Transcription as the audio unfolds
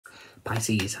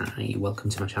Pisces, hi, welcome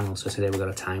to my channel. So today we've got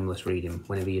a timeless reading.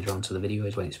 Whenever you're drawn to the video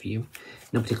is when it's for you.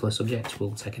 No particular subject,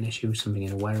 we'll take an issue, something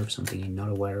you're aware of, something you're not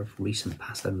aware of, recent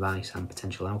past advice and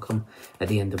potential outcome. At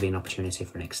the end there'll be an opportunity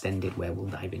for an extended where we'll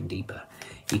dive in deeper.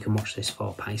 You can watch this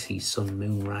for Pisces, Sun,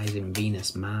 Moon, Rising,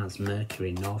 Venus, Mars,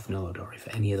 Mercury, North Node, or if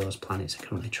any of those planets are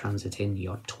currently transiting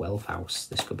your 12th house,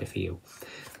 this could be for you.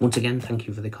 Once again, thank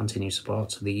you for the continued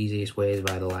support. So the easiest way is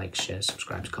via the likes, shares,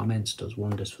 subscribes, comments, does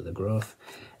wonders for the growth.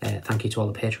 Thank you to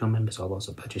all the Patreon members, all those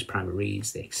that purchase private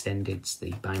reads, the extendeds,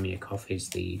 the buy me a coffees,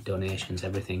 the donations,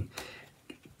 everything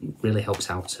really helps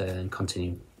out and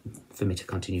for me to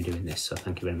continue doing this. So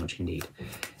thank you very much indeed.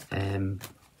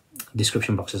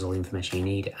 Description box is all the information you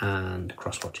need, and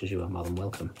cross watchers, you are more than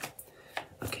welcome.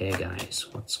 Okay, guys,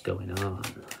 what's going on?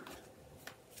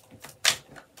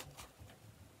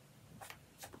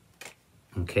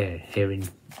 Okay, hearing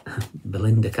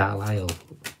Belinda Carlisle,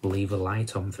 leave a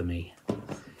light on for me.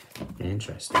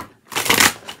 Interesting.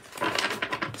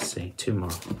 Let's see, two more.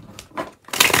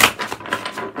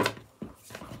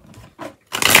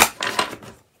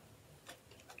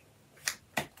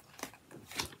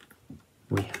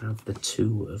 We have the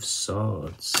Two of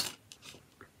Swords.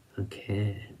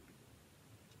 Okay.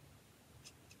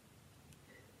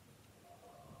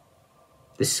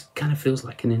 This kind of feels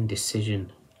like an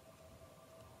indecision.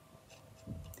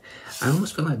 I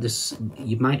almost feel like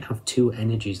you might have two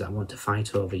energies that want to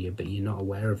fight over you, but you're not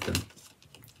aware of them.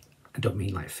 I don't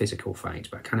mean like physical fights,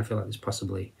 but I kind of feel like there's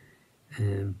possibly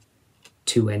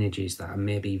two energies that are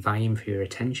maybe vying for your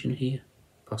attention here,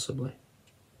 possibly.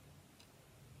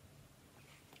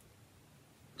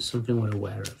 Something we're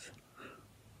aware of.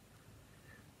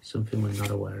 Something we're not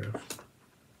aware of.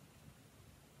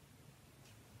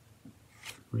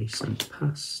 Recent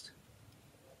past.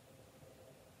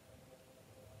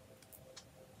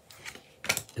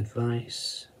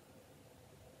 Advice.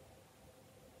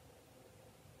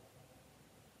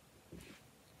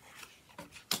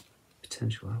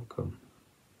 Potential outcome.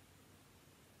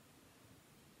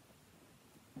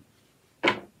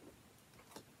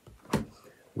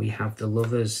 We have the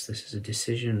Lovers. This is a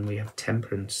decision. We have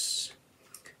Temperance.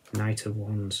 Knight of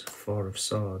Wands. Four of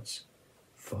Swords.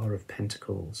 Four of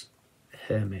Pentacles.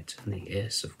 Hermit and the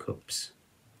Ace of Cups.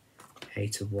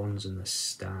 Eight of Wands and the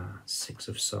Star. Six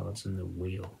of Swords and the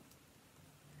Wheel.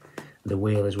 The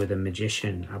Wheel is with a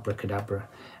Magician. Abracadabra.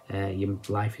 Your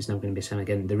life is never going to be the same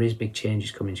again. There is big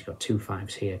changes coming. You've got two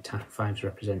fives here. Fives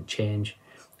represent change.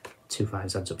 Two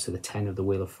fives adds up to the 10 of the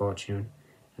Wheel of Fortune.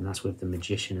 And that's with the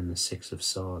Magician and the Six of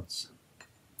Swords.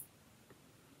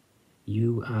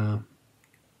 You are...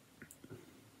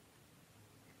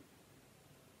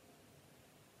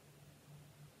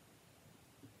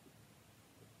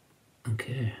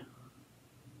 Okay.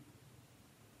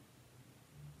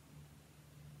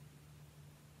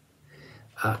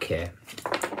 Okay.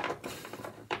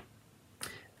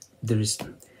 There is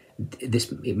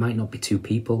this. It might not be two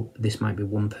people. This might be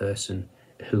one person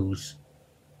who's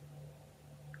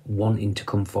wanting to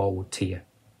come forward to you.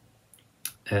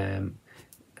 Because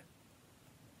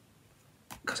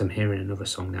I'm hearing another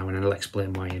song now, and I'll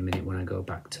explain why in a minute when I go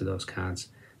back to those cards.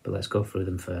 But let's go through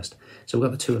them first. So we've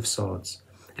got the Two of Swords.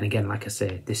 And again, like I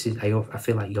say, this is I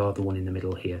feel like you're the one in the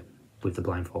middle here with the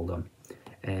blindfold on,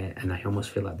 and I almost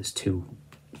feel like there's two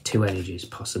energies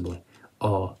possibly,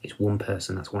 or it's one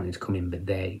person that's wanting to come in, but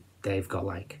they've got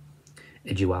like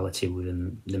a duality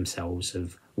within themselves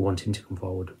of wanting to come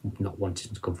forward, not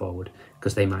wanting to come forward,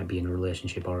 because they might be in a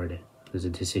relationship already. There's a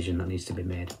decision that needs to be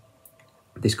made.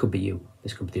 This could be you.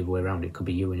 This could be the other way around. It could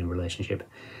be you in a relationship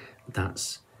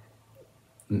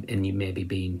and you may be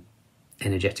being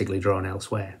energetically drawn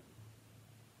elsewhere.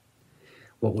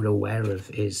 What we're aware of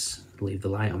is, leave the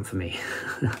light on for me.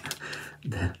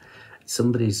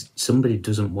 Somebody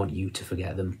doesn't want you to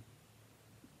forget them.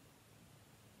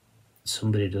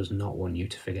 Somebody does not want you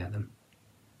to forget them.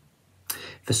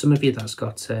 For some of you, that's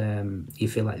got you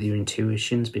feel like your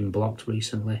intuition's been blocked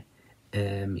recently.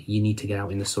 You need to get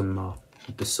out in the sun more.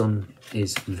 The sun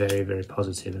is very, very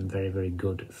positive and very, very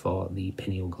good for the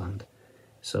pineal gland.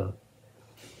 So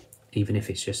even if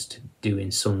it's just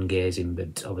doing sun gazing,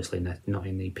 but obviously not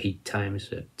in the peak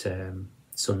times at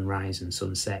sunrise and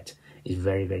sunset, is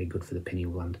very, very good for the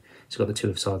pineal gland. It's got the Two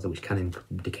of Swords, which can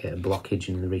indicate a blockage,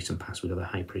 and in the recent past we've got the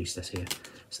High Priestess here.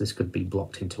 So this could be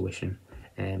blocked intuition.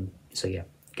 So yeah,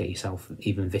 get yourself,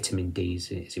 even vitamin D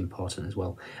is important as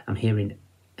well. I'm hearing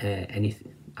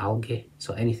anything, algae,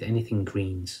 so anything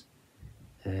greens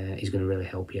is going to really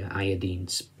help you. Iodine,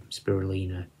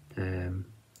 spirulina,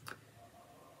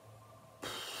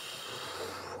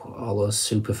 all those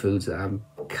superfoods that I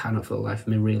cannot for the life of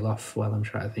me reel off while I'm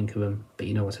trying to think of them, but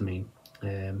you know what I mean.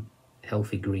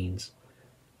 healthy greens.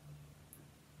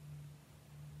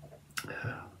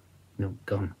 No,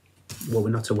 gone. What we're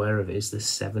not aware of is the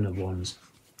Seven of Wands.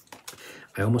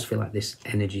 I almost feel like this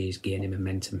energy is gaining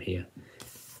momentum here.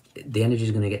 The energy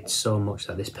is going to get so much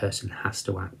that this person has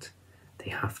to act. They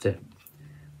have to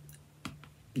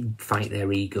fight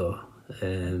their ego.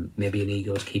 Maybe an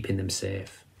ego is keeping them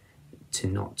safe to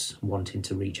not wanting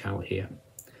to reach out here.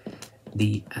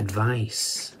 The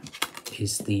advice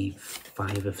is the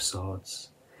Five of Swords.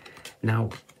 Now,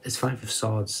 as Five of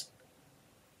Swords,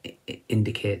 it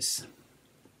indicates,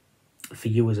 for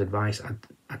you as advice,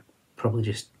 I'd probably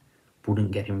just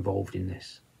wouldn't get involved in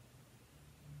this.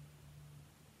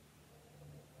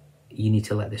 You need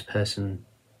to let this person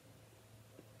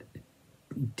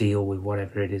deal with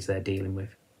whatever it is they're dealing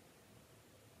with.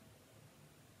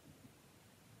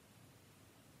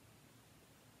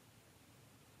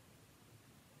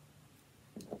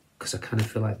 Because I kind of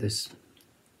feel like this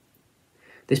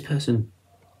person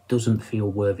doesn't feel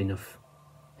worthy enough.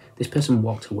 This person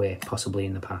walked away possibly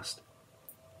in the past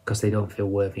because they don't feel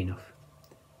worthy enough.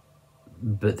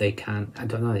 But they can't, I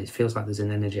don't know, it feels like there's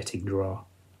an energetic draw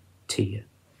to you.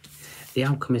 The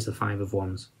outcome is the Five of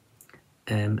Wands.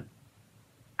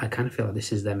 I kind of feel like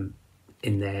this is them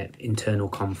in their internal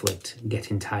conflict,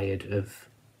 getting tired of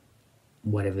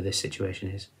whatever this situation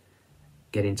is.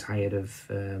 Getting tired of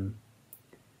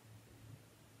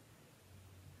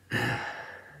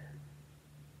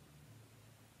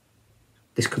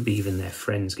this could be even their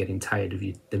friends getting tired of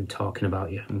them talking about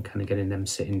you and kind of getting them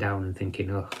sitting down and thinking,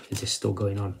 oh, is this still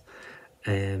going on?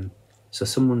 So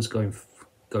someone's going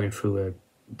through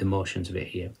the motions of it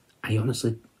here. I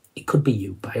honestly, it could be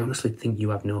you, but I honestly think you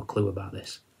have no clue about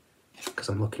this because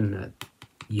I'm looking at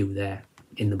you there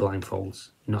in the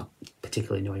blindfolds, not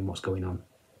particularly knowing what's going on.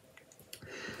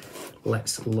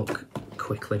 Let's look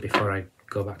quickly before I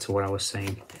go back to what I was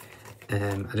saying.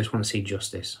 I just want to see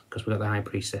justice because we've got the High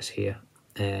Priestess here.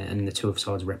 And the Two of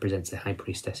Swords represents the High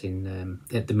Priestess in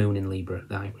the Moon in Libra,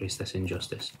 the High Priestess in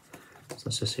Justice. So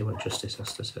let's just see what Justice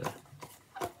has to say.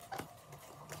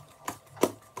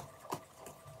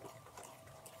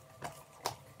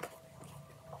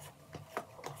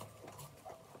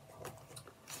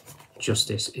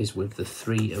 Justice is with the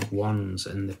Three of Wands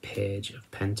and the Page of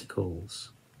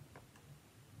Pentacles.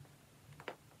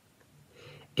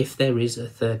 If there is a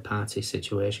third party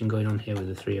situation going on here with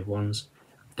the Three of Wands,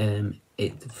 the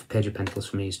Page of Pentacles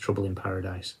for me is trouble in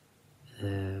paradise.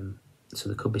 So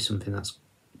there could be something that's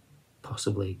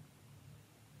possibly...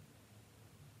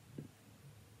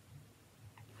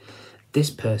 This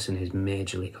person is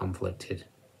majorly conflicted.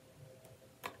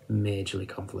 Majorly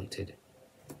conflicted.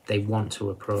 They want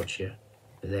to approach you,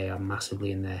 but they are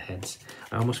massively in their heads.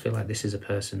 I almost feel like this is a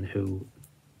person who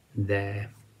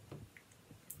their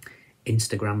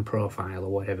Instagram profile or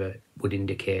whatever would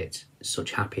indicate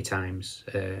such happy times,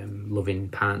 loving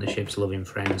partnerships, loving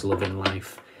friends, loving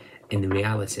life. In the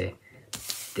reality,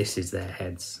 this is their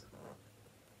heads.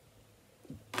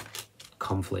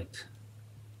 Conflict.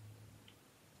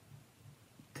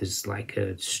 There's like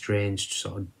a strange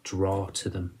sort of draw to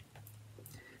them.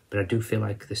 But I do feel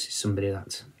like this is somebody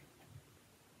that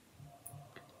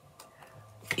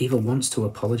either wants to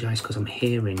apologise, because I'm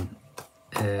hearing,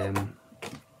 I'm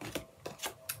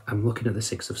looking at the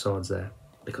Six of Swords there,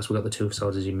 because we've got the Two of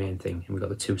Swords as your main thing, and we've got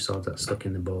the Two of Swords that's stuck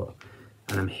in the boat,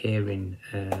 and I'm hearing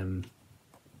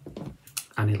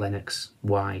Annie Lennox,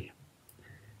 why?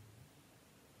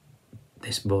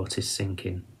 This boat is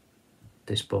sinking.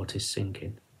 This boat is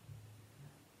sinking.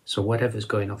 So whatever's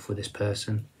going off with this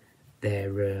person,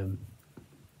 they're in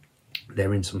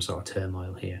some sort of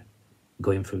turmoil here,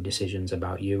 going through decisions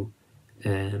about you.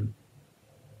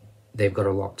 They've got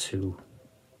a lot to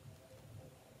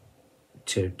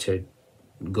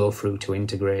go through, to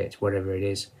integrate, whatever it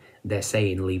is. They're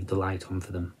saying leave the light on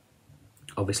for them.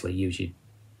 Obviously, use your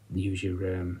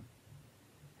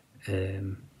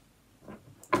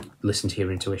listen to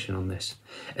your intuition on this.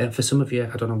 For some of you,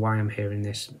 I don't know why I'm hearing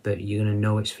this, but you're going to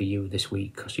know it's for you this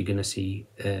week, because you're going to see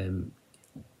a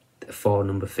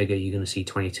 4-number figure. You're going to see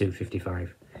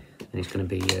 2255, and it's going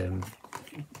to be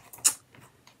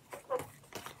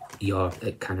your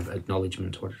kind of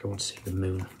acknowledgement. What did I want to see? The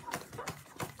moon.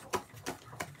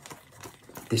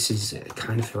 This is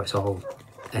kind of feel like it's all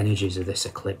energies of this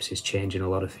eclipse is changing a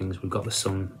lot of things. We've got the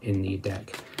sun in the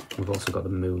deck. We've also got the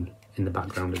moon in the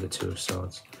background of the Two of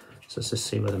Swords. So let's just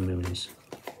see where the moon is.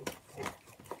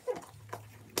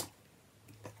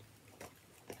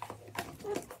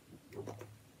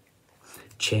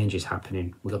 Change is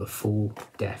happening. We've got the Fool,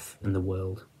 Death, and the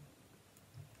World.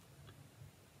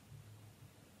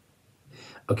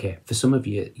 Okay, for some of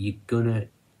you,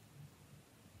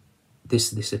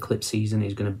 this eclipse season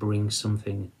is going to bring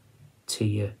something to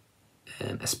you,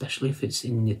 especially if it's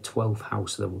in your 12th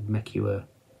house, that will make you a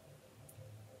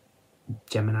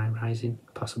Gemini rising,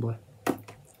 possibly.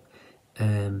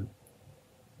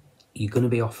 You're going to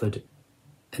be offered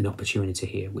an opportunity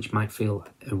here, which might feel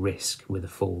a risk with a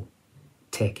Fool.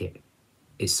 Take it.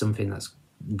 It's something that's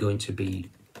going to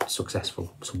be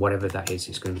successful. So whatever that is,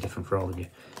 it's going to be different for all of you.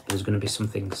 There's going to be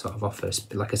something sort of offers,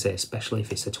 like I say, especially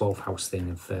if it's a 12th house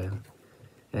thing of,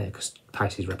 because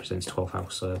Pisces represents 12th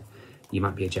house, so you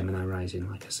might be a Gemini rising,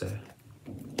 like I say.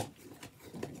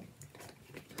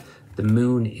 The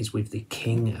moon is with the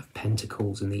King of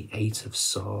Pentacles and the Eight of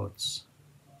Swords.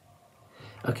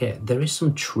 Okay, there is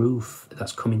some truth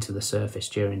that's coming to the surface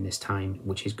during this time,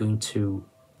 which is going to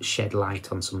shed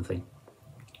light on something.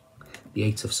 The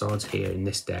Eight of Swords here in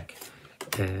this deck,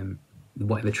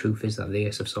 whatever truth is that the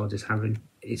Ace of Swords is having,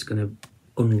 it's going to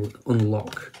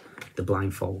unlock the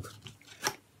blindfold.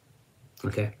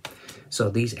 Okay, so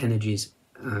these energies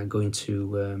are going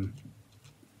to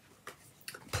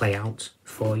play out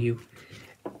for you.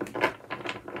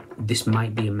 This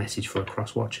might be a message for a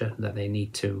cross-watcher that they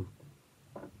need to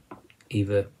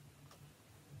either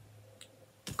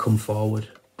come forward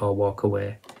or walk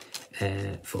away.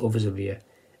 For others of you,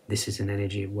 this is an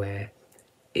energy where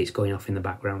it's going off in the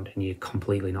background and you're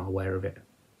completely not aware of it,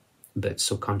 but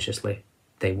subconsciously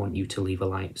they want you to leave a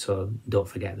light, so don't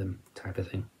forget them, type of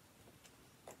thing.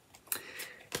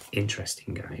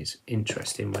 Interesting, guys,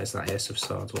 interesting. Where's that Ace of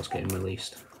Swords? What's getting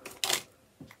released?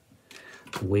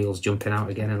 Wheels jumping out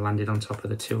again and landed on top of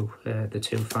the two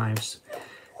fives.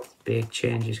 Big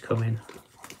changes coming.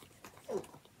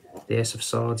 The Ace of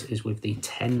Swords is with the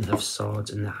Ten of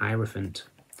Swords and the Hierophant.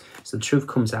 So the truth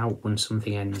comes out when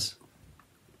something ends.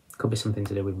 Could be something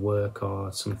to do with work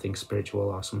or something spiritual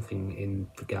or something in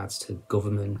regards to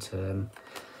government.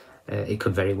 It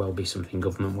could very well be something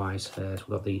government-wise. So we've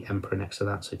got the Emperor next to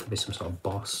that, so it could be some sort of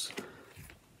boss,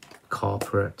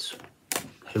 corporate,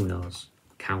 who knows,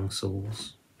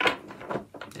 councils,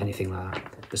 anything like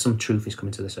that. But some truth is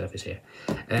coming to the surface here.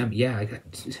 Yeah,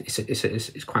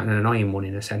 it's quite an annoying one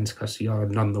in a sense, because you're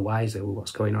none the wiser with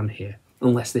what's going on here.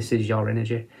 Unless this is your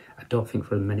energy. I don't think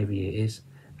for many of you it is.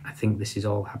 I think this is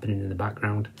all happening in the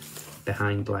background,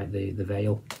 behind like the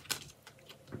veil.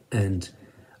 And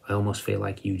I almost feel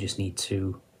like you just need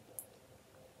to,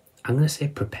 I'm going to say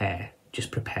prepare.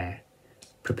 Just prepare.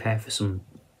 Prepare for some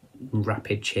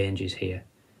rapid changes here.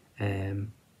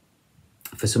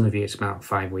 For some of you, it's about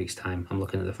 5 weeks' time. I'm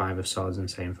looking at the Five of Swords and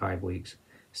saying 5 weeks.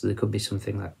 So there could be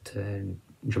something that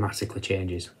dramatically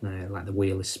changes, like the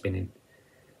wheel is spinning.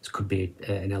 This could be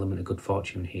an element of good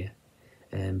fortune here.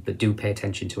 But do pay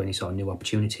attention to any sort of new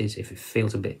opportunities. If it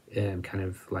feels a bit kind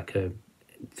of like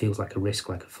feels like a risk,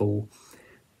 like a Fool,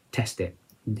 test it.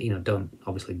 You know, don't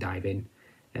obviously dive in.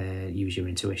 Use your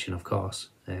intuition, of course.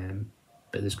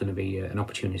 But there's going to be an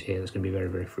opportunity here that's going to be very,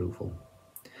 very fruitful.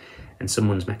 And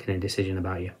someone's making a decision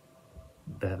about you,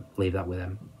 but leave that with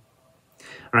them.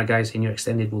 All right, guys, in your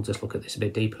extended, we'll just look at this a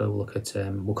bit deeper. We'll look at,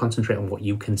 we'll concentrate on what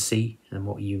you can see and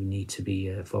what you need to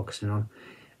be focusing on,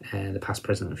 the past,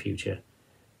 present, and future,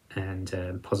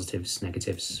 and positives,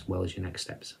 negatives, as well as your next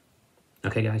steps.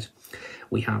 Okay, guys,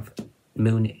 we have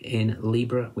Moon in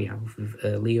Libra, we have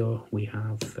Leo, we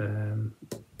have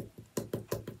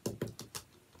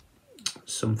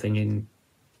something in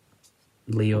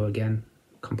Leo again,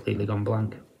 completely gone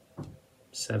blank.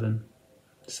 7,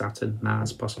 Saturn,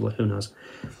 Mars, possibly, who knows.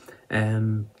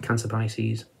 Cancer,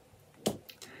 Pisces,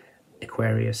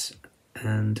 Aquarius,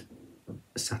 and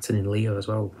Saturn in Leo as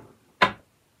well.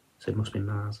 So it must be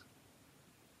Mars.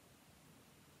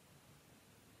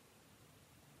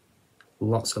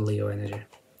 Lots of Leo energy.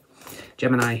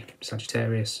 Gemini,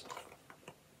 Sagittarius,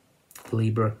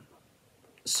 Libra,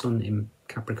 Sun in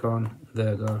Capricorn,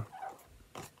 Virgo,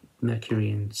 Mercury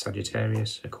in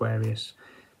Sagittarius, Aquarius,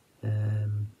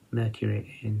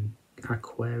 Mercury in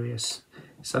Aquarius,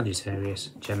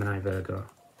 Sagittarius, Gemini, Virgo,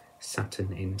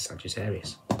 Saturn in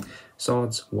Sagittarius.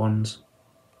 Swords, Wands,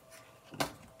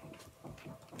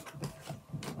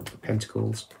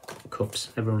 Pentacles, Cups,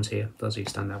 everyone's here. Those are your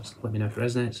standouts. Let me know if it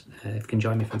resonates. If you can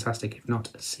join me, fantastic. If not,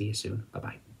 see you soon.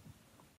 Bye-bye.